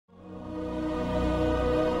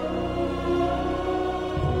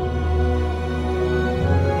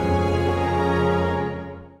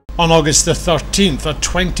On August the 13th, a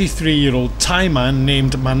 23-year-old Thai man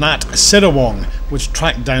named Manat Sirawong was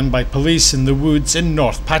tracked down by police in the woods in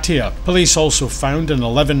North Pattaya. Police also found an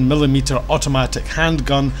 11mm automatic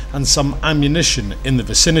handgun and some ammunition in the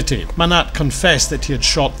vicinity. Manat confessed that he had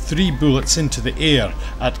shot 3 bullets into the air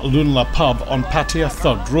at Lunla Pub on Pattaya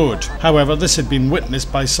 3rd Road. However, this had been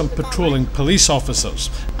witnessed by some patrolling police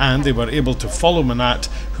officers, and they were able to follow Manat,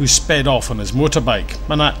 who sped off on his motorbike.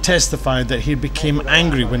 Manat testified that he became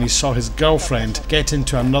angry when he saw his girlfriend get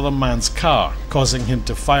into another man's car, causing him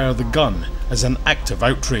to fire the gun as an act of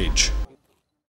outrage.